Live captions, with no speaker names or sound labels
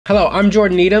Hello, I'm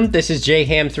Jordan Needham. This is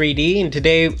Jham 3D, and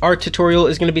today our tutorial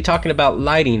is going to be talking about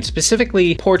lighting,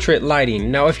 specifically portrait lighting.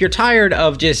 Now, if you're tired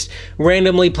of just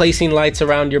randomly placing lights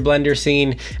around your Blender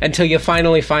scene until you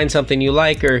finally find something you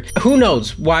like, or who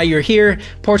knows why you're here,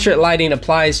 portrait lighting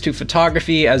applies to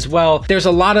photography as well. There's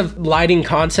a lot of lighting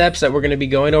concepts that we're going to be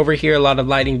going over here, a lot of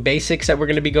lighting basics that we're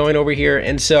going to be going over here,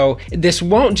 and so this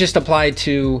won't just apply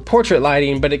to portrait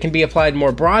lighting, but it can be applied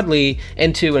more broadly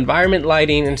into environment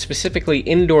lighting and specifically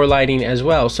indoor lighting as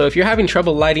well. So if you're having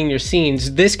trouble lighting your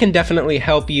scenes, this can definitely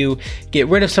help you get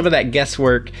rid of some of that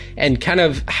guesswork and kind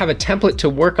of have a template to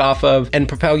work off of and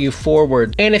propel you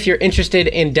forward. And if you're interested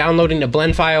in downloading a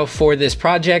blend file for this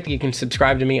project, you can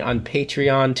subscribe to me on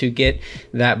Patreon to get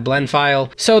that blend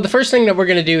file. So the first thing that we're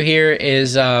going to do here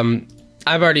is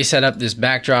I've already set up this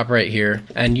backdrop right here,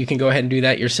 and you can go ahead and do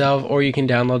that yourself, or you can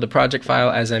download the project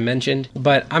file as I mentioned.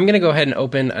 But I'm gonna go ahead and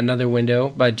open another window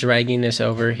by dragging this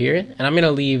over here, and I'm gonna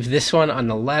leave this one on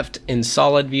the left in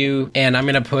solid view, and I'm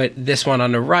gonna put this one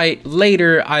on the right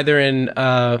later, either in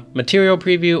material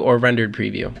preview or rendered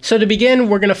preview. So to begin,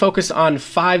 we're gonna focus on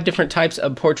 5 different types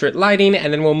of portrait lighting,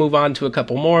 and then we'll move on to a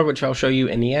couple more, which I'll show you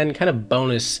in the end, kind of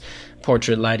bonus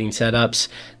portrait lighting setups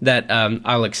that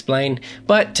I'll explain.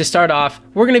 But to start off,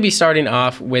 we're going to be starting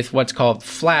off with what's called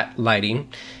flat lighting.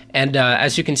 And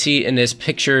as you can see in this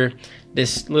picture,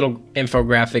 this little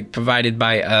infographic provided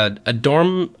by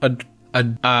Adorama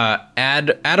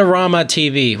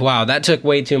TV. Wow, that took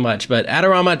way too much, but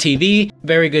Adorama TV,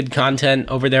 very good content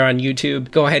over there on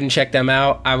YouTube. Go ahead and check them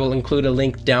out. I will include a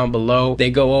link down below. They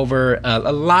go over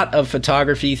a lot of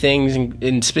photography things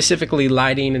and specifically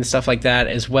lighting and stuff like that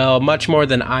as well, much more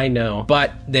than I know,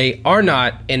 but they are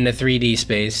not in the 3D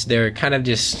space. They're kind of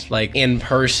just like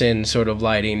in-person sort of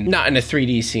lighting, not in a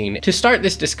 3D scene. To start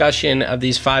this discussion of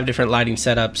these 5 different lighting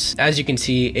setups, as you can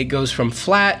see, it goes from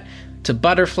flat to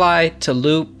butterfly, to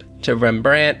loop, to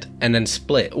Rembrandt, and then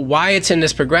split. Why it's in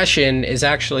this progression is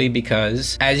actually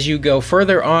because as you go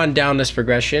further on down this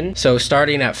progression, so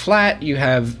starting at flat, you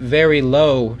have very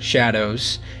low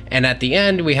shadows, and at the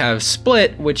end we have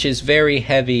split, which is very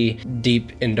heavy,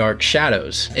 deep and dark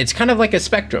shadows. It's kind of like a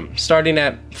spectrum, starting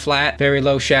at flat, very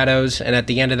low shadows, and at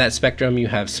the end of that spectrum you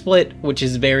have split, which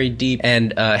is very deep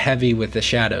and heavy with the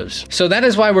shadows. So that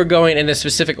is why we're going in a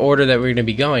specific order that we're going to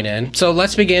be going in. So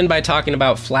let's begin by talking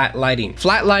about flat lighting.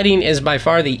 Flat lighting is by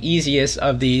far the easiest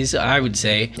of these, I would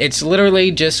say. It's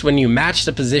literally just when you match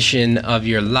the position of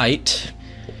your light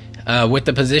with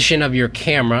the position of your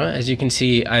camera. As you can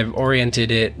see, I've oriented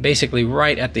it basically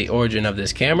right at the origin of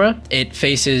this camera. It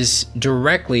faces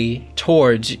directly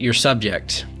towards your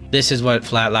subject. This is what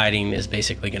flat lighting is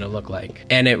basically going to look like.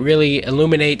 And it really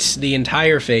illuminates the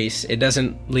entire face. It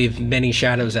doesn't leave many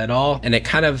shadows at all. And it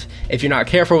kind of, if you're not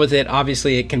careful with it,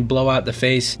 obviously it can blow out the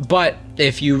face. But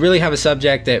if you really have a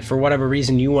subject that for whatever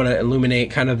reason you want to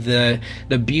illuminate kind of the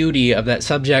beauty of that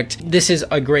subject, this is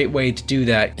a great way to do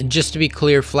that. And just to be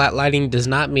clear, flat lighting does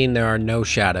not mean there are no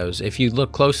shadows. If you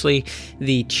look closely,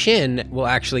 the chin will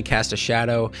actually cast a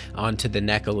shadow onto the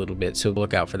neck a little bit, so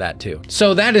look out for that too.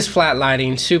 So that is flat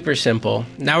lighting, super simple.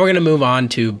 Now we're going to move on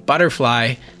to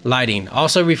butterfly lighting,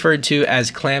 also referred to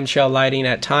as clamshell lighting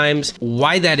at times.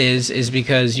 Why that is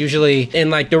because usually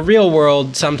in like the real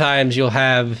world, sometimes you'll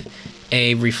have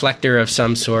a reflector of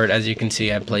some sort. As you can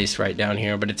see, I placed right down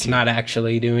here, but it's not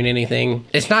actually doing anything.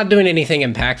 It's not doing anything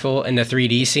impactful in the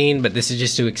 3D scene, but this is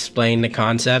just to explain the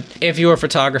concept. If you're a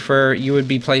photographer, you would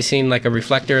be placing like a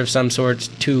reflector of some sort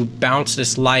to bounce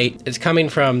this light. It's coming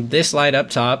from this light up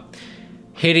top,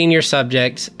 hitting your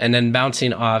subject, and then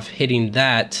bouncing off, hitting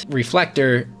that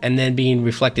reflector, and then being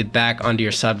reflected back onto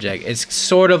your subject. It's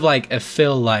sort of like a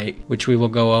fill light, which we will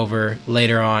go over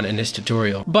later on in this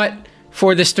tutorial. But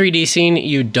for this 3D scene,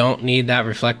 you don't need that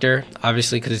reflector,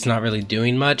 obviously, because it's not really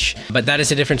doing much. But that is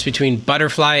the difference between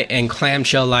butterfly and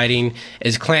clamshell lighting,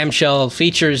 is clamshell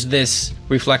features this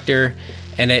reflector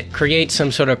and it creates some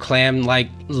sort of clam-like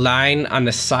line on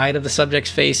the side of the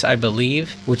subject's face, I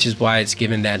believe, which is why it's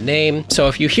given that name. So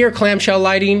if you hear clamshell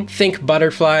lighting, think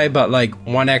butterfly, but like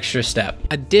one extra step.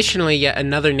 Additionally, yet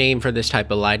another name for this type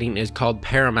of lighting is called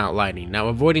Paramount lighting. Now,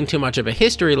 avoiding too much of a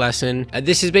history lesson,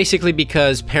 this is basically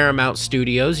because Paramount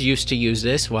Studios used to use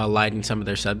this while lighting some of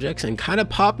their subjects and kind of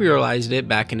popularized it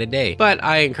back in the day. But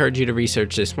I encourage you to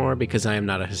research this more because I am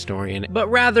not a historian, but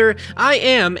rather I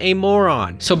am a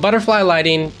moron. So butterfly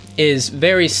lighting is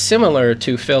very similar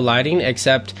to fill lighting,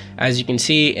 except as you can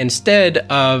see, instead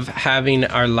of having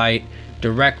our light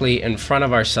directly in front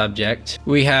of our subject,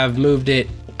 we have moved it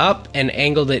up and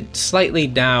angled it slightly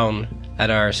down at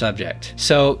our subject.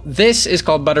 So this is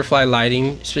called butterfly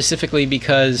lighting specifically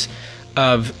because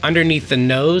of underneath the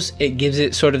nose, it gives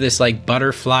it sort of this like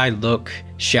butterfly look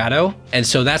shadow. And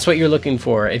so that's what you're looking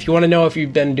for. If you want to know if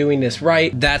you've been doing this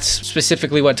right, that's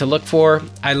specifically what to look for.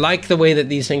 I like the way that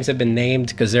these things have been named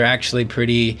because they're actually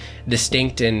pretty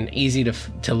distinct and easy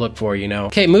to look for, you know.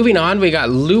 Okay, moving on, we got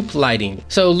loop lighting.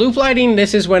 So loop lighting,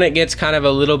 this is when it gets kind of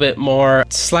a little bit more,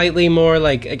 slightly more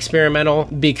like experimental,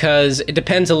 because it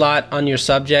depends a lot on your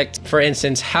subject. For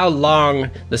instance, how long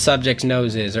the subject's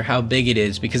nose is or how big it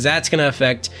is, because that's going to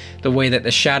affect the way that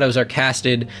the shadows are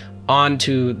casted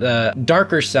onto the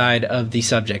darker side of the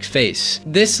subject's face.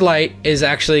 This light is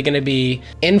actually going to be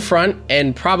in front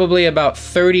and probably about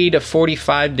 30 to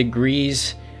 45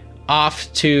 degrees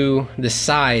off to the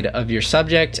side of your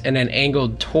subject and then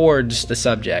angled towards the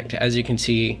subject, as you can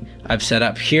see I've set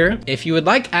up here. If you would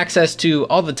like access to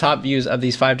all the top views of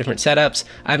these 5 different setups,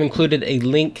 I've included a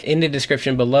link in the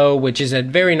description below, which is a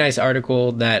very nice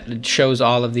article that shows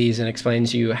all of these and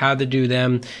explains you how to do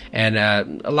them and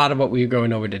a lot of what we're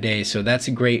going over today. So that's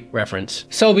a great reference.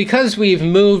 So because we've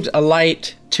moved a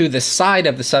light to the side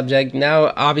of the subject,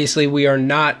 now obviously we are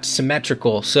not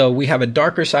symmetrical. So we have a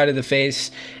darker side of the face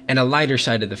and a lighter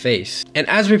side of the face. And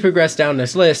as we progress down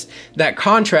this list, that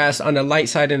contrast on the light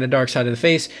side and the dark side of the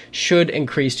face should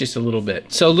increase just a little bit.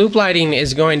 So loop lighting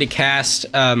is going to cast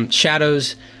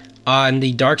shadows on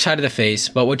the dark side of the face,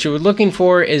 but what you're looking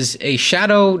for is a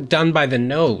shadow done by the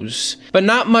nose, but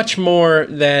not much more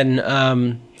than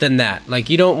that. Like,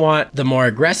 you don't want the more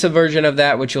aggressive version of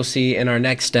that, which you'll see in our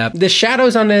next step. The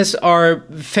shadows on this are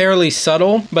fairly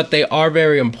subtle, but they are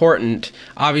very important.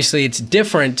 Obviously, it's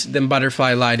different than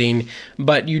butterfly lighting,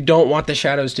 but you don't want the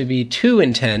shadows to be too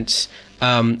intense.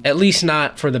 At least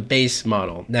not for the base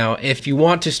model. Now, if you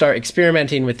want to start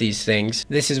experimenting with these things,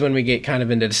 this is when we get kind of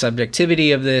into the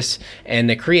subjectivity of this and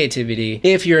the creativity.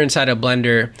 If you're inside a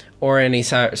Blender or any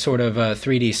sort of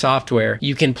 3D software,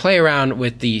 you can play around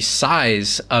with the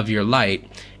size of your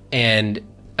light and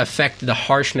affect the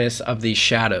harshness of these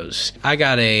shadows. I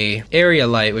got a area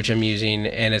light which I'm using,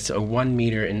 and it's a 1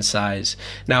 meter in size.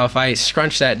 Now if I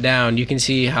scrunch that down, you can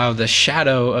see how the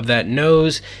shadow of that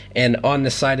nose and on the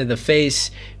side of the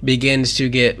face begins to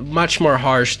get much more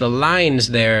harsh. The lines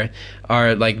there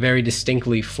are like very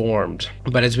distinctly formed,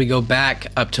 but as we go back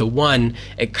up to 1,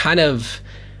 it kind of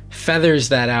feathers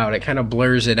that out. It kind of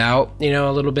blurs it out, you know,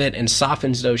 a little bit and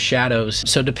softens those shadows.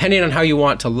 So depending on how you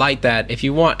want to light that, if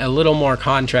you want a little more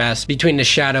contrast between the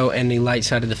shadow and the light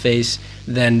side of the face,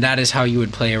 then that is how you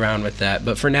would play around with that.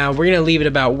 But for now, we're going to leave it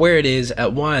about where it is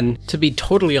at 1. To be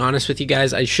totally honest with you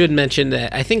guys, I should mention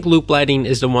that I think loop lighting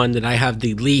is the one that I have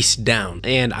the least down,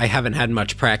 and I haven't had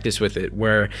much practice with it,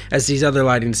 whereas these other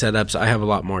lighting setups I have a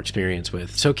lot more experience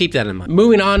with. So keep that in mind.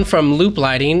 Moving on from loop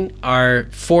lighting, our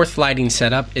 4th lighting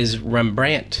setup is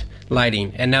Rembrandt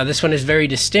lighting. And now this one is very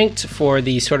distinct for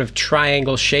the sort of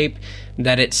triangle shape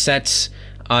that it sets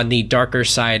on the darker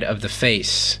side of the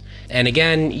face. And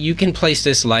again, you can place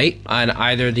this light on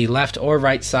either the left or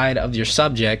right side of your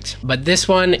subject, but this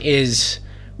one is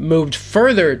moved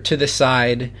further to the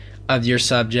side of your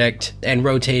subject and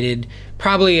rotated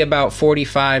probably about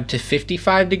 45 to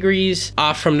 55 degrees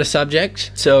off from the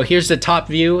subject. So here's the top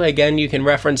view. Again, you can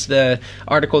reference the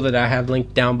article that I have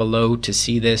linked down below to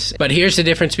see this. But here's the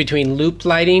difference between loop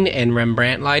lighting and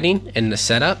Rembrandt lighting in the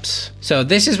setups. So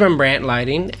this is Rembrandt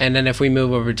lighting, and then if we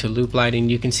move over to loop lighting,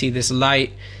 you can see this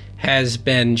light has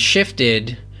been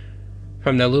shifted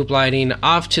from the loop lighting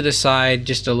off to the side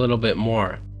just a little bit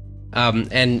more.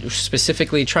 And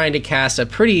specifically trying to cast a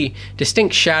pretty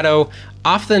distinct shadow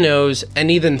off the nose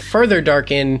and even further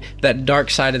darken that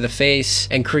dark side of the face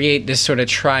and create this sort of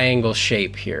triangle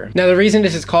shape here. Now the reason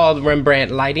this is called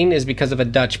Rembrandt lighting is because of a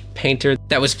Dutch painter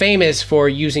that was famous for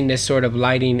using this sort of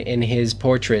lighting in his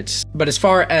portraits. But as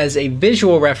far as a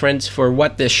visual reference for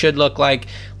what this should look like,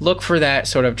 look for that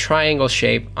sort of triangle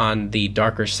shape on the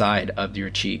darker side of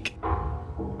your cheek.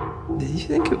 Did you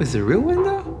think it was a real one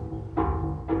though?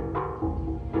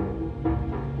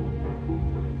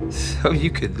 So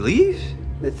you could leave,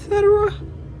 etc.?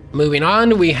 Moving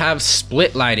on, we have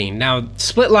split lighting. Now,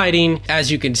 split lighting, as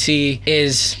you can see,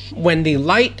 is when the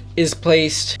light is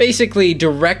placed basically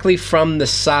directly from the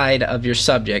side of your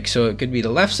subject. So it could be the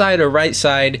left side or right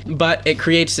side, but it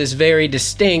creates this very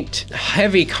distinct,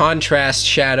 heavy contrast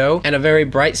shadow and a very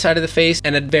bright side of the face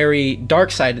and a very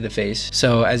dark side of the face.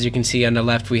 So as you can see on the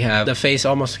left, we have the face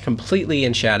almost completely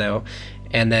in shadow,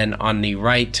 and then on the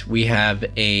right we have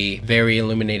a very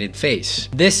illuminated face.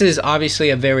 This is obviously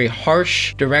a very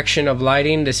harsh direction of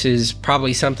lighting. This is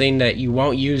probably something that you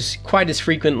won't use quite as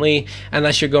frequently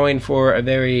unless you're going for a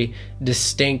very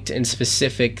distinct and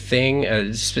specific thing,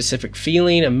 a specific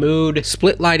feeling, a mood.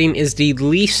 Split lighting is the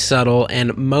least subtle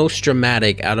and most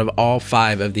dramatic out of all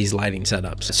 5 of these lighting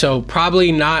setups. So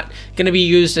probably not going to be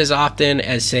used as often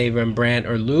as, say, Rembrandt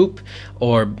or Loop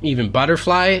or even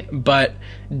Butterfly, but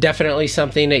definitely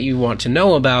something that you want to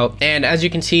know about. And as you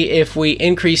can see, if we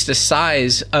increase the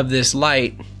size of this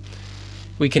light,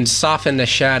 we can soften the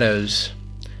shadows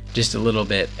just a little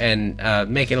bit and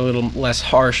make it a little less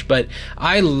harsh. But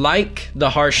I like the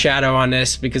harsh shadow on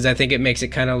this because I think it makes it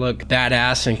kind of look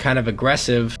badass and kind of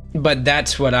aggressive, but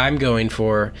that's what I'm going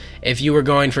for. If you were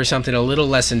going for something a little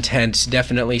less intense,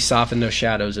 definitely soften those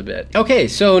shadows a bit. Okay,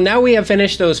 so now we have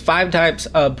finished those 5 types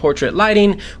of portrait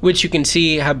lighting, which you can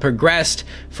see have progressed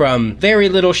from very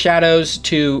little shadows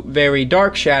to very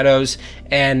dark shadows,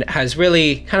 and has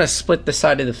really kind of split the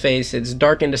side of the face. It's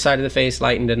darkened the side of the face,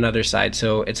 lightened another side.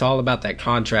 So it's all about that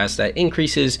contrast that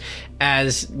increases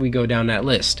as we go down that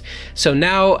list. So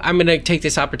now I'm gonna take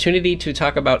this opportunity to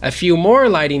talk about a few more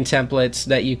lighting templates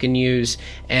that you can use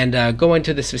and go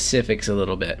into the specifics a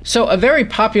little bit. So a very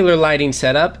popular lighting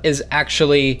setup is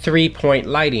actually 3-point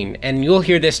lighting, and you'll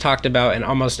hear this talked about in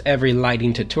almost every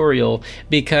lighting tutorial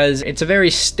because it's a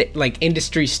very like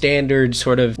industry standard,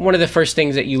 sort of one of the first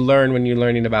things that you learn when you're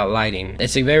learning about lighting.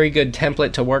 It's a very good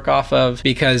template to work off of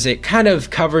because it kind of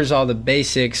covers all the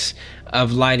basics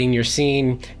of lighting your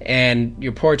scene and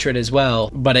your portrait as well,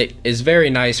 but it is very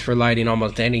nice for lighting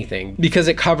almost anything because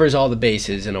it covers all the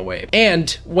bases in a way. And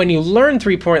when you learn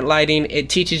 3-point lighting, it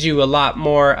teaches you a lot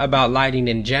more about lighting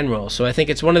in general. So I think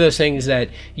it's one of those things that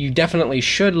you definitely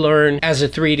should learn as a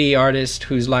 3D artist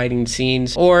who's lighting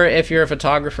scenes, or if you're a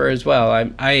photographer as well.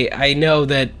 I know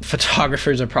that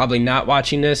photographers are probably not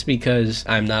watching this because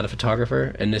I'm not a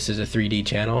photographer and this is a 3D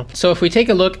channel. So if we take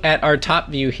a look at our top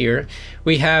view here,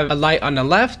 we have a light on the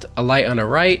left, a light on the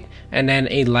right, and then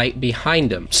a light behind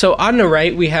them. So on the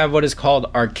right, we have what is called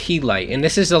our key light. And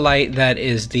this is the light that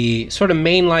is the sort of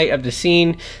main light of the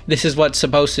scene. This is what's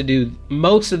supposed to do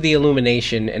most of the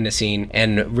illumination in the scene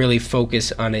and really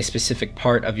focus on a specific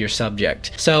part of your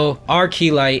subject. So our key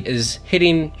light is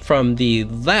hitting from the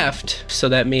left, so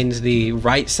that means the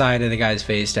right side of the guy's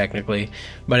face technically,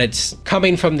 but it's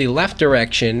coming from the left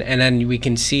direction, and then we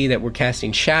can see that we're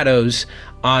casting shadows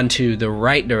onto the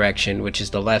right direction, which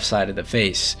is the left side of the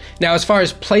face. Now, as far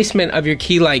as placement of your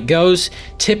key light goes,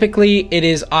 typically it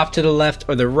is off to the left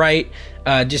or the right,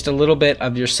 just a little bit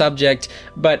of your subject,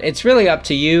 but it's really up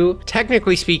to you.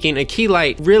 Technically speaking, a key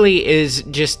light really is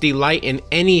just the light in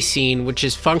any scene which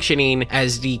is functioning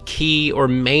as the key or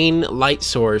main light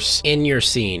source in your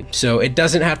scene. So it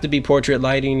doesn't have to be portrait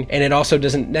lighting, and it also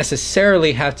doesn't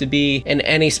necessarily have to be in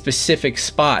any specific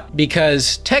spot,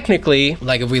 because technically,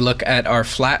 like if we look at our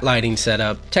flat lighting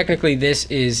setup, technically this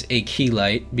is a key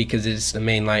light because it's the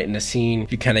main light in the scene.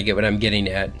 If you kind of get what I'm getting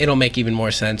at, it'll make even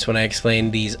more sense when I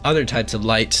explain these other types of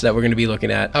lights that we're going to be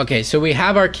looking at. Okay, so we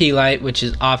have our key light, which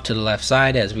is off to the left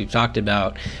side, as we've talked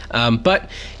about. But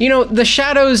you know, the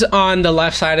shadows on the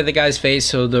left side of the guy's face,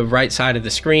 so the right side of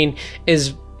the screen,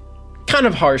 is kind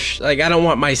of harsh. Like, I don't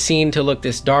want my scene to look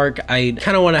this dark. I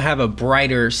kind of want to have a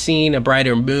brighter scene, a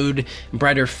brighter mood,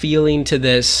 brighter feeling to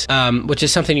this, which is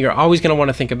something you're always going to want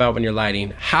to think about when you're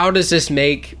lighting. How does this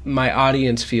make my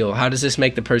audience feel? How does this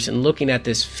make the person looking at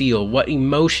this feel? What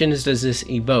emotions does this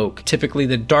evoke? Typically,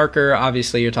 the darker,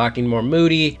 obviously, you're talking more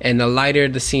moody, and the lighter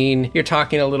the scene, you're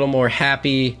talking a little more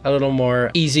happy, a little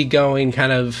more easygoing,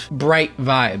 kind of bright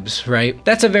vibes, right?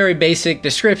 That's a very basic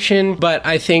description, but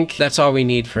I think that's all we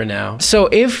need for now. So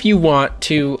if you want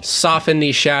to soften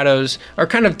these shadows or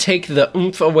kind of take the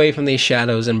oomph away from these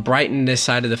shadows and brighten this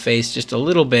side of the face just a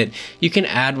little bit, you can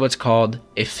add what's called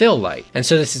a fill light. And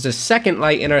so this is the second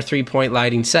light in our 3-point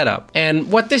lighting setup.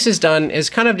 And what this has done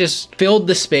is kind of just filled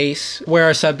the space where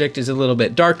our subject is a little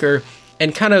bit darker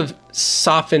and kind of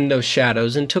softened those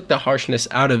shadows and took the harshness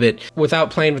out of it without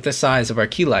playing with the size of our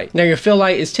key light. Now, your fill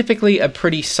light is typically a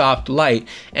pretty soft light,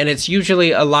 and it's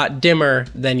usually a lot dimmer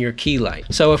than your key light.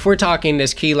 So if we're talking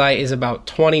this key light is about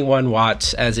 21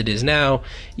 watts as it is now,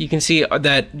 you can see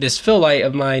that this fill light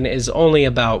of mine is only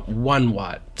about 1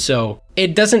 watt. So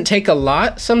it doesn't take a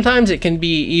lot. Sometimes it can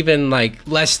be even like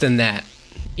less than that.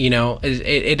 You know,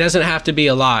 it doesn't have to be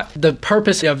a lot. The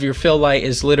purpose of your fill light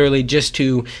is literally just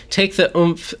to take the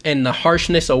oomph and the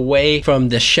harshness away from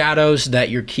the shadows that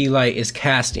your key light is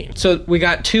casting. So we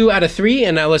got 2 out of 3,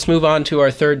 and now let's move on to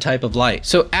our third type of light.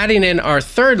 So adding in our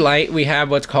third light, we have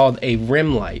what's called a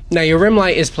rim light. Now your rim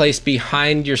light is placed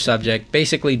behind your subject,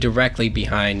 basically directly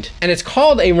behind. And it's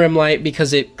called a rim light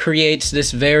because it creates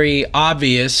this very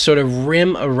obvious sort of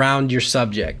rim around your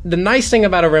subject. The nice thing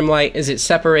about a rim light is it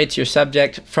separates your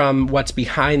subject from what's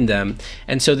behind them,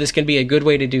 and so this can be a good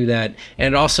way to do that,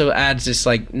 and it also adds this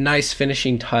like nice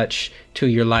finishing touch to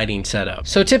your lighting setup.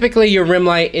 So typically your rim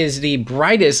light is the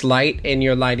brightest light in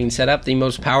your lighting setup, the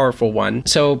most powerful one.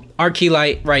 So our key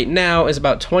light right now is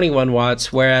about 21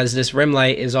 watts, whereas this rim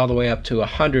light is all the way up to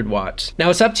 100 watts. Now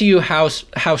it's up to you how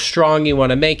strong you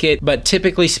want to make it, but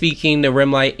typically speaking, the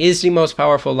rim light is the most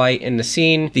powerful light in the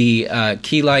scene. The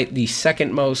key light, the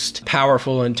second most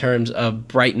powerful in terms of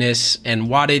brightness and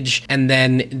wattage, and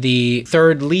then the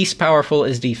third least powerful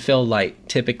is the fill light,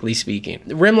 typically speaking.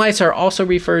 Rim lights are also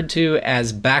referred to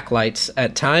as backlights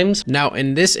at times. Now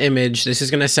in this image, this is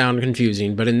going to sound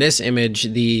confusing, but in this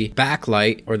image, the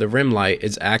backlight or the rim light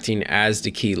is acting as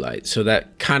the key light. So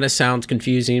that kind of sounds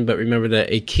confusing, but remember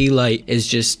that a key light is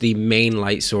just the main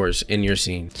light source in your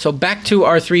scene. So back to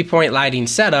our 3-point lighting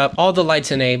setup, all the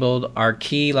lights enabled, our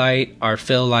key light, our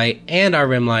fill light, and our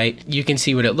rim light, you can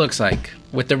see what it looks like.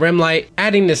 With the rim light,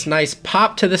 adding this nice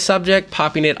pop to the subject,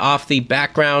 popping it off the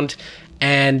background,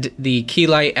 and the key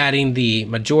light adding the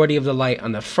majority of the light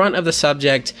on the front of the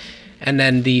subject, and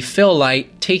then the fill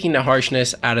light taking the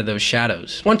harshness out of those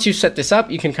shadows. Once you set this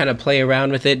up, you can kind of play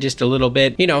around with it just a little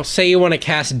bit. You know, say you want to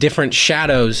cast different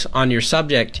shadows on your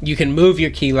subject, you can move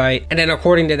your key light, and then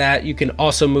according to that, you can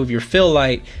also move your fill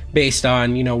light based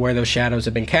on, you know, where those shadows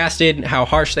have been casted, how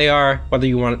harsh they are, whether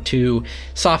you want to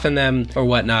soften them or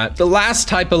whatnot. The last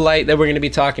type of light that we're going to be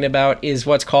talking about is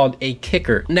what's called a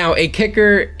kicker. Now, a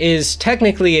kicker is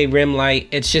technically a rim light.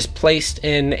 It's just placed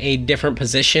in a different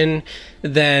position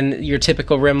than your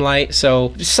typical rim light.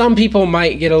 So some people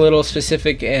might get a little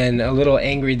specific and a little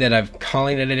angry that I'm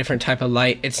calling it a different type of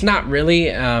light. It's not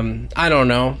really. I don't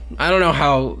know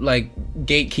how like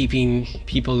gatekeeping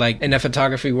people like in the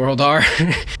photography world are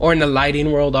or in the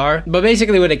lighting world are. But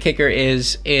basically what a kicker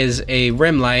is a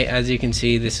rim light. As you can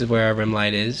see, this is where our rim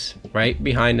light is, right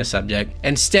behind the subject.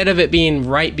 Instead of it being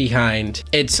right behind,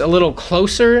 it's a little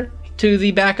closer to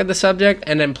the back of the subject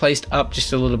and then placed up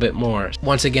just a little bit more.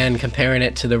 Once again, comparing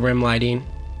it to the rim lighting,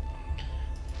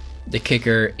 the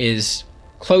kicker is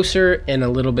closer and a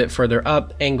little bit further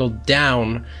up, angled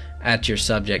down at your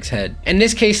subject's head. In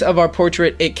this case of our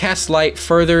portrait, it casts light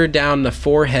further down the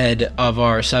forehead of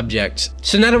our subject.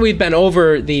 So now that we've been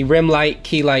over the rim light,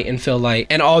 key light, and fill light,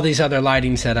 and all these other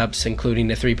lighting setups, including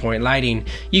the 3-point lighting,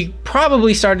 you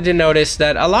probably started to notice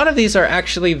that a lot of these are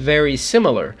actually very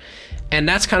similar. And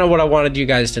that's kind of what I wanted you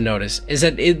guys to notice, is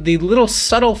that the little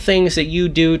subtle things that you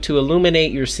do to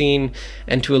illuminate your scene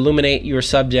and to illuminate your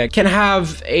subject can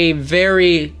have a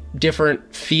very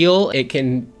different feel. It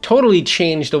can totally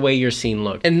change the way your scene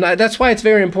looks. And that's why it's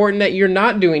very important that you're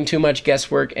not doing too much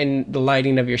guesswork in the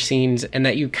lighting of your scenes, and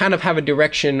that you kind of have a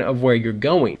direction of where you're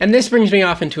going. And this brings me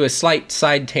off into a slight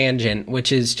side tangent,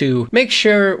 which is to make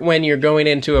sure when you're going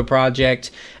into a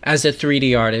project as a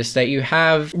 3D artist that you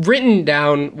have written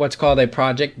down what's called a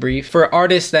project brief. For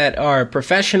artists that are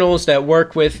professionals that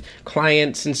work with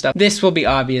clients and stuff, this will be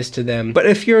obvious to them. But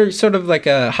if you're sort of like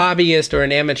a hobbyist or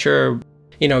an amateur,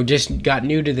 you know, just got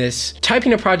new to this,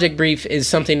 typing a project brief is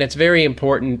something that's very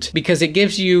important because it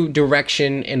gives you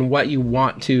direction in what you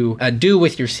want to do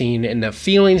with your scene and the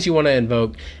feelings you want to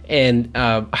invoke and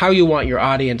how you want your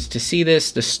audience to see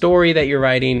this, the story that you're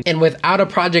writing. And without a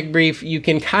project brief, you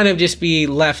can kind of just be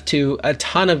left to a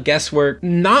ton of guesswork,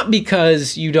 not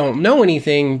because you don't know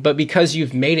anything, but because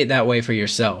you've made it that way for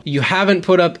yourself. You haven't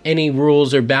put up any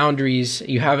rules or boundaries.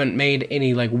 You haven't made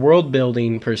any like world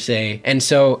building per se. And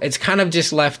so it's kind of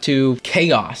just left to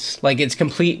chaos. Like it's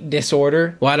complete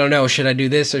disorder. Well, I don't know. Should I do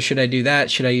this or should I do that?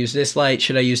 Should I use this light?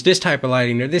 Should I use this type of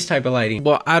lighting or this type of lighting?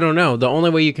 Well, I don't know. The only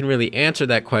way you can really answer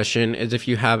that question is if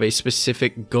you have a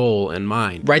specific goal in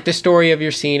mind. Write the story of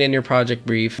your scene in your project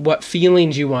brief, what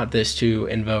feelings you want this to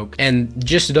invoke. And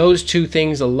just those two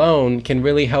things alone can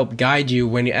really help guide you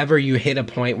whenever you hit a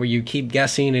point where you keep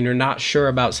guessing and you're not sure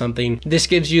about something. This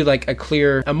gives you like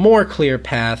a more clear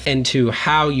path into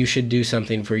how you should do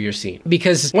something for your scene.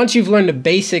 Because once you've learned the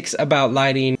basics about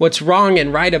lighting, what's wrong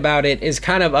and right about it is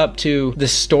kind of up to the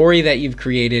story that you've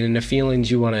created and the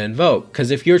feelings you want to invoke. Because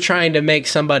if you're trying to make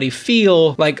somebody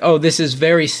feel like, oh, this is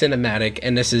very cinematic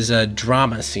and this is a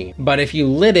drama scene. But if you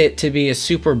lit it to be a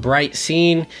super bright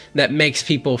scene that makes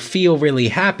people feel really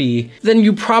happy, then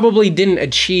you probably didn't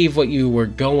achieve what you were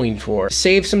going for.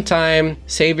 Save some time,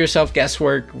 save yourself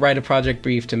guesswork, write a project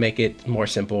brief to make it more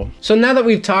simple. So now that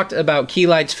we've talked about key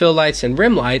lights, fill lights, and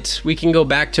rim lights, we can go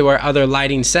back to our other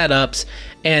lighting setups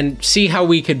and see how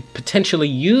we could potentially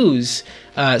use,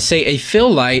 say, a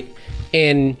fill light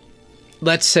in,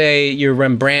 let's say, your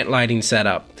Rembrandt lighting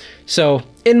setup. So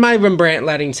in my Rembrandt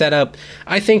lighting setup,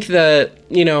 I think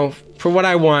for what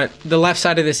I want, the left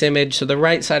side of this image, so the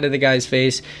right side of the guy's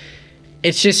face,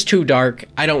 it's just too dark.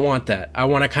 I don't want that. I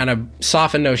want to kind of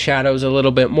soften those shadows a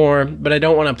little bit more, but I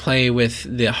don't want to play with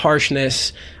the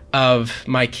harshness of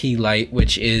my key light,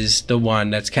 which is the one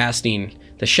that's casting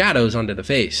the shadows onto the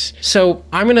face. So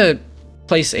I'm gonna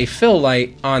place a fill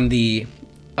light on the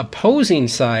opposing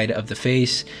side of the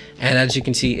face, and as you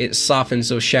can see, it softens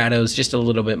those shadows just a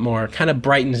little bit more, kind of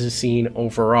brightens the scene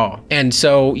overall. And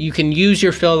so you can use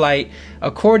your fill light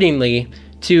accordingly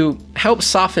to help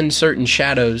soften certain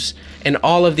shadows in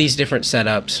all of these different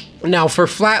setups. Now for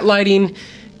flat lighting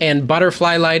and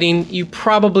butterfly lighting, you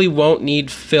probably won't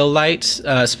need fill lights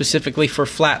specifically for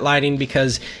flat lighting,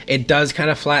 because it does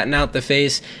kind of flatten out the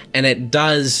face and it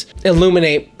does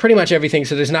illuminate pretty much everything,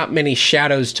 so there's not many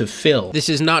shadows to fill. This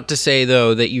is not to say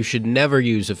though that you should never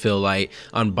use a fill light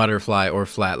on butterfly or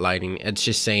flat lighting. It's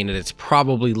just saying that it's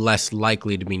probably less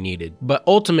likely to be needed, but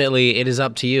ultimately it is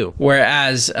up to you.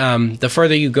 Whereas the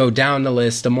further you go down the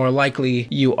list, the more likely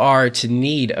you are to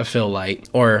need a fill light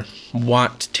or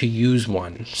want to use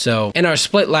one. So in our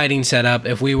split lighting setup,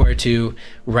 if we were to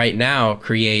right now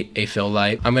create a fill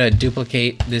light, I'm going to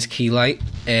duplicate this key light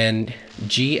and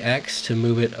GX to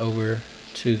move it over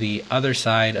to the other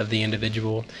side of the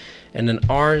individual, and then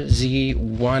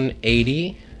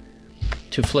RZ180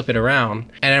 to flip it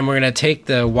around. And then we're going to take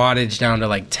the wattage down to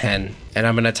like 10, and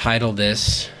I'm going to title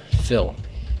this fill.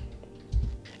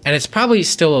 And it's probably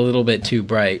still a little bit too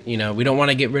bright. We don't want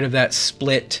to get rid of that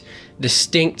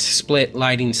distinct split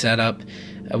lighting setup,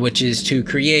 which is to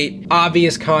create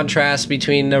obvious contrast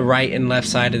between the right and left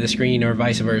side of the screen, or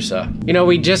vice versa.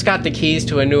 We just got the keys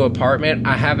to a new apartment.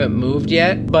 I haven't moved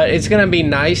yet, but it's gonna be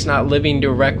nice not living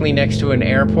directly next to an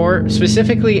airport,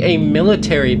 specifically a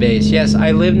military base. Yes,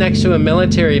 I live next to a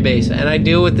military base, and I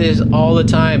deal with this all the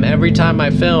time. Every time I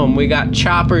film, we got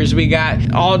choppers, we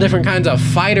got all different kinds of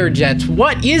fighter jets.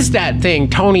 What is that thing?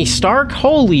 Tony Stark?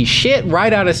 Holy shit,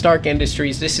 right out of Stark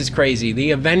Industries. This is crazy.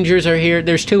 The Avengers are here.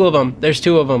 There's two of them.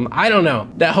 I don't know.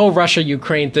 That whole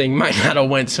Russia-Ukraine thing might not have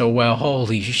went so well.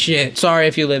 Holy shit. Sorry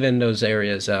if you live in those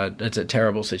areas. That's a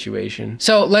terrible situation.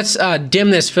 So let's dim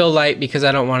this fill light, because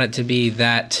I don't want it to be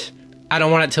that, I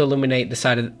don't want it to illuminate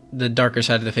the darker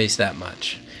side of the face that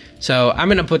much. So I'm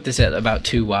gonna put this at about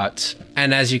 2 watts.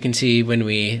 And as you can see, when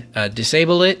we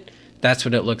disable it, that's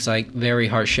what it looks like. Very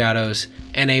harsh shadows.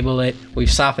 Enable it. We've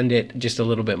softened it just a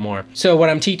little bit more. So what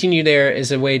I'm teaching you there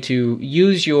is a way to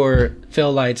use your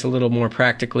fill lights a little more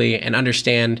practically and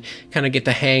understand, kind of get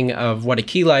the hang of what a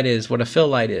key light is, what a fill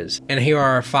light is. And here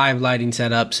are our 5 lighting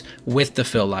setups with the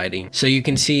fill lighting. So you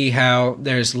can see how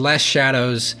there's less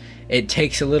shadows. It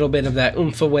takes a little bit of that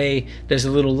oomph away. There's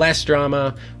a little less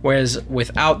drama, whereas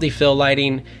without the fill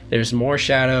lighting, there's more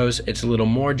shadows. It's a little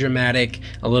more dramatic,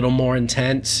 a little more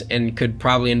intense, and could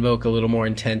probably invoke a little more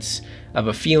intense of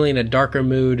a feeling, a darker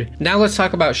mood. Now let's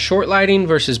talk about short lighting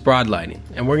versus broad lighting.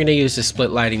 And we're gonna use the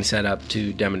split lighting setup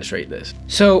to demonstrate this.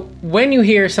 So when you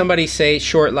hear somebody say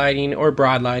short lighting or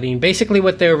broad lighting, basically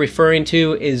what they're referring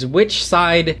to is which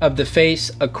side of the face,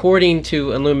 according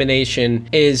to illumination,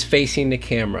 is facing the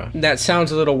camera. That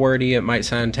sounds a little wordy, it might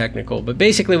sound technical, but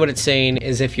basically what it's saying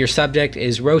is if your subject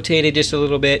is rotated just a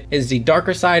little bit, is the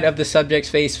darker side of the subject's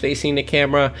face facing the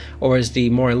camera, or is the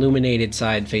more illuminated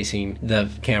side facing the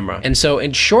camera? And so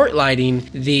in short lighting,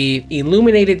 the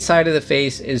illuminated side of the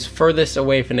face is furthest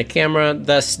away from the camera,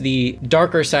 thus the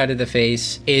darker side of the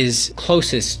face is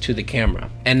closest to the camera.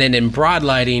 And then in broad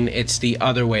lighting, it's the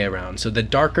other way around. So the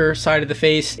darker side of the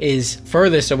face is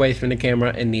furthest away from the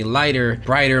camera, and the lighter,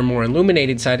 brighter, more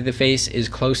illuminated side of the face is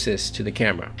closest to the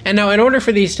camera. And now in order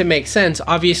for these to make sense,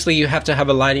 obviously you have to have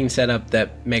a lighting setup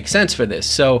that makes sense for this.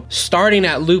 So starting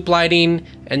at loop lighting,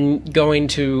 and going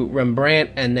to Rembrandt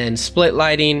and then split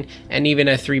lighting and even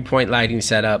a 3-point lighting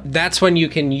setup. That's when you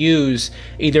can use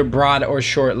either broad or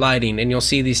short lighting, and you'll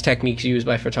see these techniques used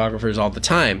by photographers all the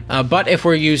time. But if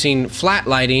we're using flat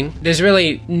lighting, there's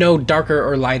really no darker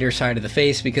or lighter side of the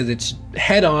face because it's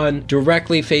head on,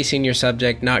 directly facing your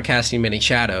subject, not casting many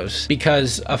shadows,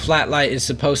 because a flat light is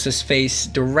supposed to face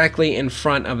directly in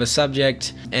front of a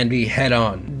subject and be head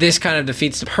on. This kind of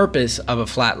defeats the purpose of a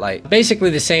flat light. Basically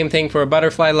the same thing for a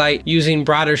butterfly light. Using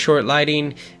broad or short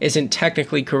lighting isn't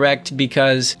technically correct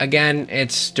because, again,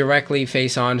 it's directly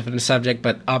face on from the subject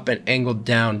but up and angled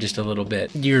down just a little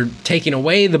bit. You're taking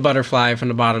away the butterfly from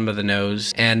the bottom of the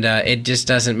nose, and it just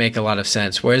doesn't make a lot of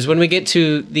sense. Whereas when we get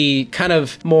to the kind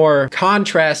of more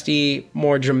contrasty,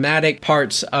 more dramatic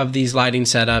parts of these lighting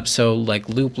setups, so like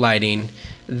loop lighting,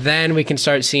 then we can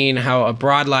start seeing how a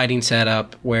broad lighting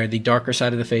setup where the darker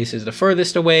side of the face is the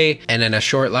furthest away, and then a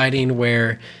short lighting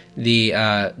where the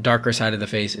darker side of the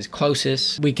face is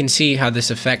closest. We can see how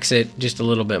this affects it just a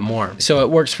little bit more. So it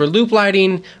works for loop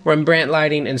lighting, Rembrandt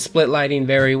lighting, and split lighting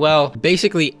very well.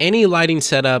 Basically any lighting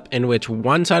setup in which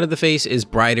one side of the face is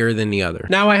brighter than the other.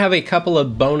 Now I have a couple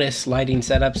of bonus lighting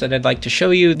setups that I'd like to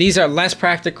show you. These are less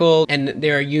practical and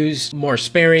they're used more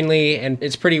sparingly, and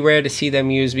it's pretty rare to see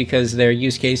them used because their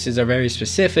use cases are very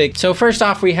specific. So first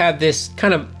off, we have this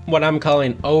kind of what I'm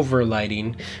calling over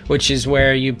lighting, which is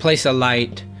where you place a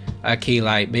light, a key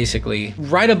light basically,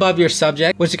 right above your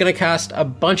subject, which is going to cast a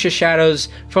bunch of shadows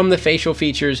from the facial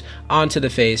features onto the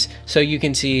face. So you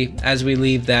can see as we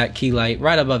leave that key light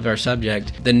right above our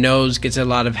subject, the nose gets a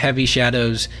lot of heavy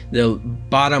shadows, the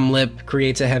bottom lip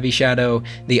creates a heavy shadow,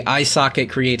 the eye socket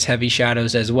creates heavy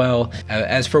shadows as well.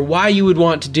 As for why you would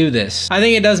want to do this, I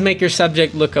think it does make your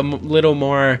subject look a little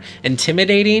more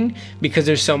intimidating because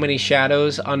there's so many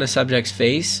shadows on the subject's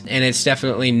face, and it's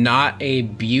definitely not a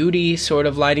beauty sort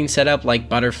of lighting setup like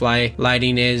butterfly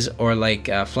lighting is or like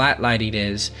flat lighting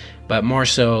is, but more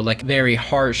so like very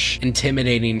harsh,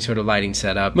 intimidating sort of lighting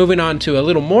setup. Moving on to a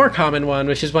little more common one,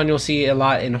 which is one you'll see a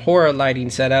lot in horror lighting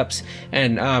setups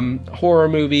and horror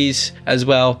movies as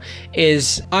well,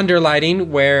 is under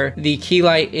lighting, where the key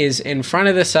light is in front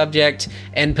of the subject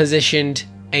and positioned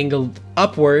angled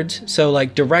upwards, so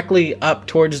like directly up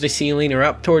towards the ceiling or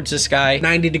up towards the sky,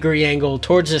 90-degree angle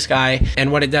towards the sky.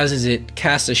 And what it does is it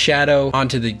casts a shadow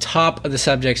onto the top of the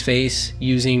subject's face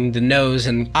using the nose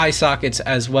and eye sockets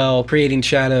as well, creating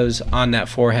shadows on that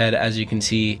forehead as you can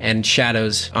see, and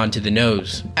shadows onto the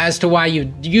nose. As to why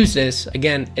you use this,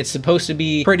 again, it's supposed to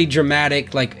be pretty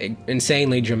dramatic, like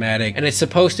insanely dramatic, and it's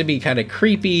supposed to be kind of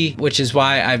creepy, which is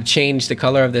why I've changed the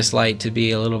color of this light to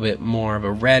be a little bit more of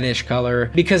a reddish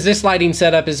color, because this lighting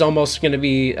setup is almost going to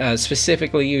be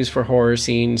specifically used for horror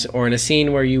scenes, or in a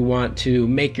scene where you want to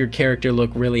make your character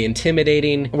look really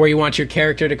intimidating, where you want your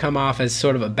character to come off as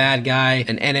sort of a bad guy,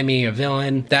 an enemy, a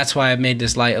villain. That's why I've made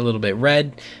this light a little bit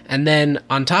red. And then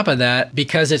on top of that,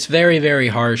 because it's very, very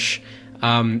harsh,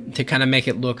 to kind of make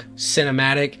it look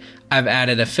cinematic, I've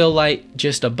added a fill light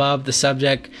just above the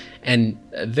subject and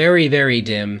very, very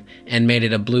dim, and made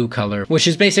it a blue color, which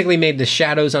has basically made the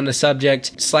shadows on the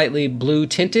subject slightly blue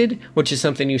tinted, which is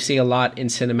something you see a lot in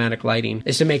cinematic lighting,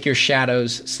 is to make your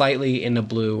shadows slightly in the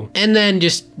blue. And then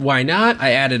just why not,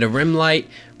 I added a rim light,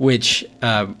 which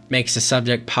makes the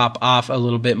subject pop off a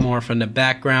little bit more from the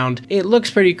background. It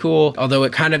looks pretty cool, although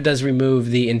it kind of does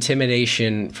remove the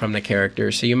intimidation from the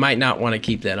character, so you might not want to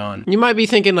keep that on. You might be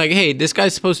thinking like, hey, this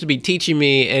guy's supposed to be teaching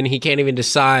me and he can't even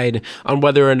decide on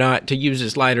whether or not to use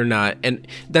this light or not. And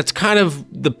that's kind of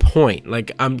the point.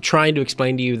 Like, I'm trying to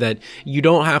explain to you that you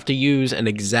don't have to use an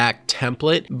exact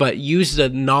template, but use the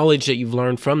knowledge that you've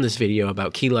learned from this video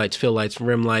about key lights, fill lights,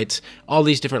 rim lights, all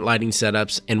these different lighting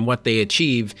setups and what they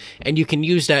achieve, and you can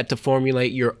use that to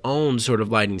formulate your own sort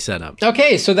of lighting setup.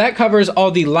 Okay, so that covers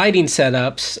all the lighting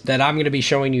setups that I'm going to be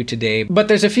showing you today, but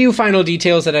there's a few final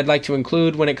details that I'd like to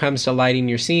include when it comes to lighting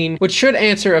your scene, which should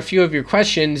answer a few of your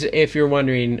questions if you're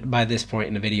wondering by this point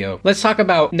in the video. Let's talk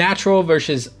about natural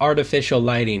versus artificial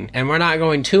lighting, and we're not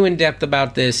going too in depth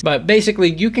about this, but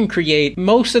basically you can create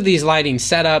most of these lighting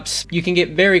setups. You can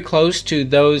get very close to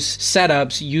those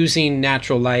setups using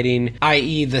natural lighting,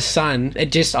 i.e. the sun.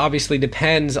 It just obviously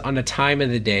depends on the time of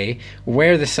the day,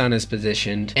 where the sun is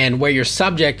positioned, and where your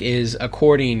subject is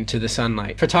according to the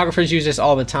sunlight. Photographers use this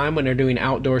all the time when they're doing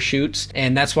outdoor shoots,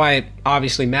 and that's why it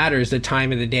obviously matters the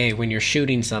time of the day when you're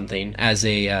shooting something. something as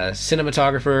a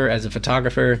cinematographer, as a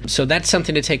photographer. So that's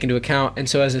something to take into account. And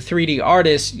so as a 3D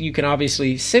artist, you can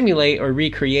obviously simulate or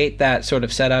recreate that sort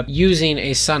of setup using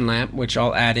a sun lamp, which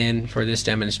I'll add in for this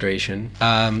demonstration.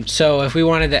 So if we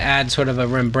wanted to add sort of a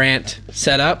Rembrandt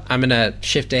setup, I'm gonna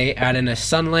Shift A, add in a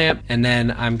sun lamp, and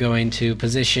then I'm going to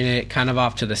position it kind of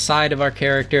off to the side of our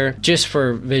character just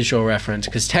for visual reference,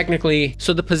 because technically,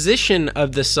 so the position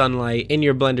of the sunlight in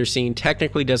your Blender scene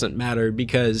technically doesn't matter,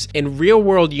 because in real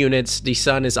world units, the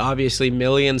sun is obviously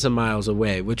millions of miles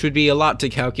away, which would be a lot to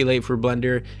calculate for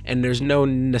Blender, and there's no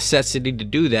necessity to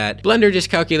do that. Blender just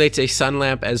calculates a sun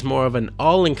lamp as more of an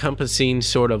all-encompassing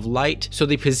sort of light, so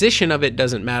the position of it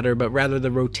doesn't matter, but rather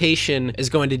the rotation is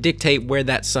going to dictate where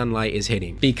that sunlight is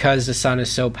hitting. Because the sun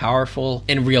is so powerful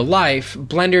in real life,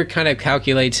 Blender kind of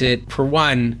calculates it. For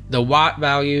one, the watt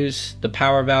values, the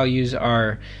power values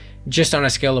are just on a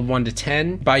scale of 1 to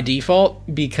 10 by default,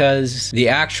 because the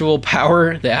actual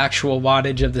power, the actual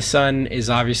wattage of the sun is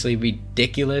obviously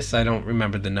ridiculous. I don't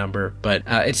remember the number, but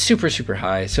it's super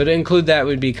high. So to include that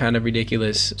would be kind of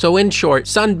ridiculous. So in short,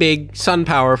 sun big, sun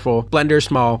powerful, Blender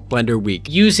small, Blender weak.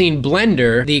 Using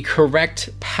Blender, the correct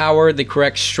power, the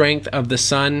correct strength of the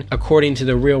sun, according to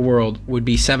the real world, would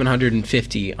be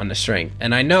 750 on the strength.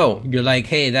 And I know you're like,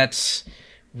 hey, that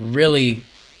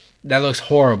looks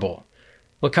horrible.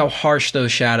 Look how harsh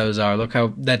those shadows are. Look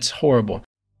how that's horrible.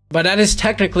 But that is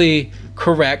technically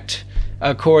correct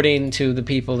according to the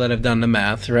people that have done the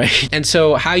math, right? And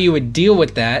so how you would deal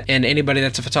with that, and anybody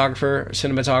that's a photographer or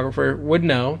cinematographer would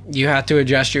know, you have to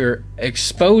adjust your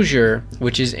exposure,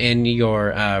 which is in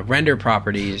your render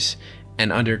properties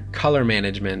and under color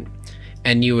management.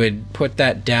 And you would put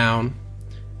that down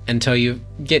until you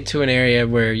get to an area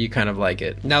where you kind of like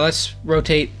it. Now let's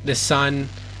rotate the sun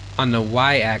on the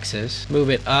y-axis, move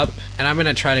it up, and I'm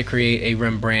gonna try to create a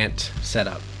Rembrandt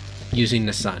setup using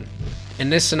the sun. In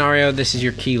this scenario, this is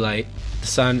your key light. The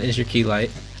sun is your key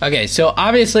light. Okay, so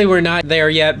obviously we're not there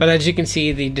yet, but as you can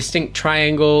see, the distinct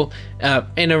triangle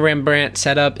in a Rembrandt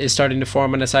setup is starting to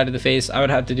form on the side of the face. I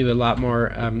would have to do a lot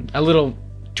more, a little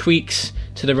tweaks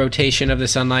to the rotation of the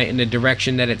sunlight in the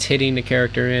direction that it's hitting the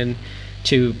character in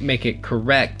to make it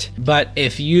correct. But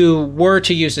if you were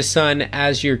to use the sun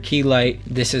as your key light,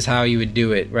 this is how you would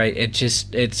do it, right?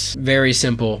 It's very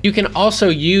simple. You can also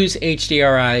use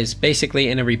HDRIs basically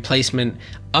in a replacement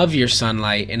of your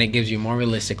sunlight, and it gives you more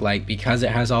realistic light because it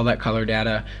has all that color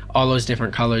data, all those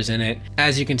different colors in it.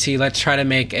 As you can see, let's try to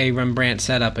make a Rembrandt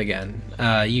setup again.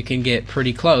 You can get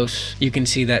pretty close. You can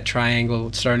see that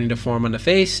triangle starting to form on the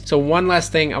face. So one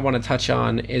last thing I want to touch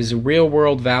on is real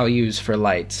world values for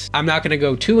lights. I'm not going to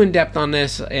go too in depth on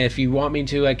this. If you want me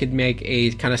to, I could make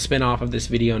a kind of spin off of this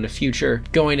video in the future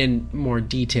going in more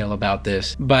detail about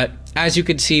this. But as you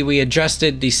can see, we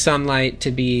adjusted the sunlight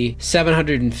to be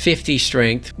 750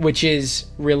 strength, which is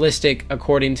realistic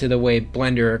according to the way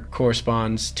Blender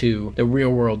corresponds to the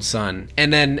real world sun.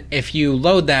 And then if you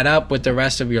load that up with the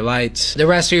rest of your lights, the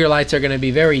rest of your lights are going to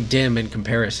be very dim in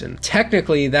comparison.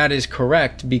 Technically, that is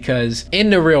correct, because in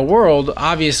the real world,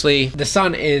 obviously, the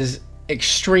sun is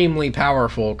extremely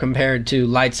powerful compared to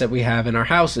lights that we have in our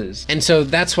houses. And so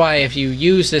that's why if you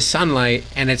use this sunlight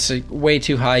and it's way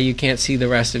too high, you can't see the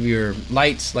rest of your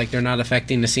lights, like they're not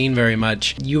affecting the scene very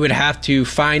much, you would have to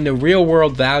find the real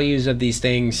world values of these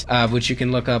things, which you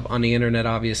can look up on the internet,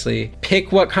 obviously.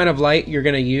 Pick what kind of light you're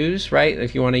going to use, right?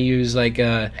 If you want to use like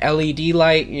a LED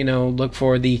light, you know, look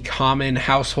for the common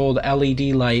household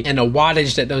LED light and a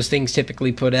wattage that those things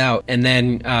typically put out, and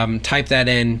then type that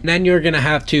in. And then you're going to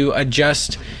have to adjust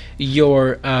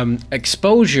your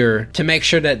exposure to make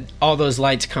sure that all those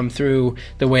lights come through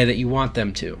the way that you want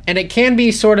them to. And it can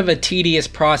be sort of a tedious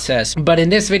process, but in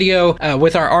this video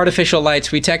with our artificial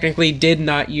lights, we technically did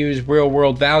not use real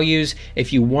world values.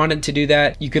 If you wanted to do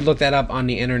that, you could look that up on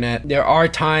the internet. There are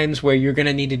times where you're going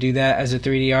to need to do that as a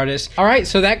 3D artist. All right,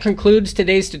 so that concludes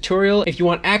today's tutorial. If you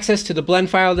want access to the blend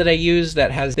file that I use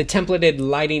that has the templated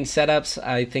lighting setups,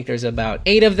 I think there's about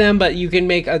 8 of them, but you can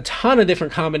make a ton of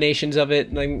different combinations of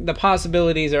it. Like, the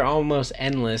possibilities are almost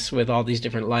endless with all these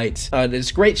different lights.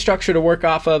 There's great structure to work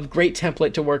off of, great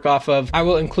template to work off of. I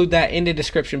will include that in the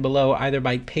description below, either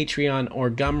by Patreon or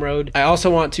Gumroad. I also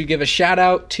want to give a shout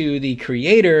out to the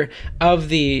creator of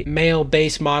the male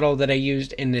base model that I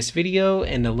used in this video,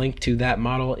 and the link to that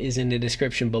model is in the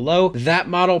description below. That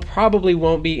model probably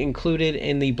won't be included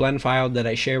in the blend file that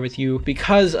I share with you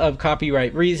because of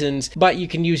copyright reasons, but you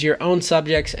can use your own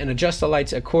subjects and adjust the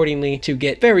lights accordingly to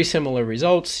get very similar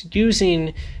results. projects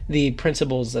using the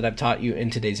principles that I've taught you in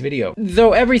today's video.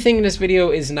 Though everything in this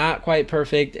video is not quite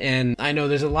perfect, and I know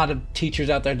there's a lot of teachers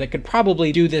out there that could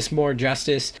probably do this more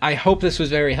justice, I hope this was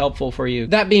very helpful for you.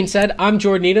 That being said, I'm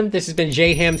Jordan Needham. This has been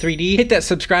Jham 3D. Hit that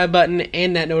subscribe button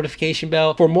and that notification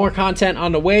bell for more content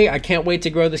on the way. I can't wait to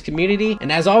grow this community.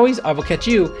 And as always, I will catch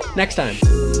you next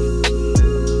time.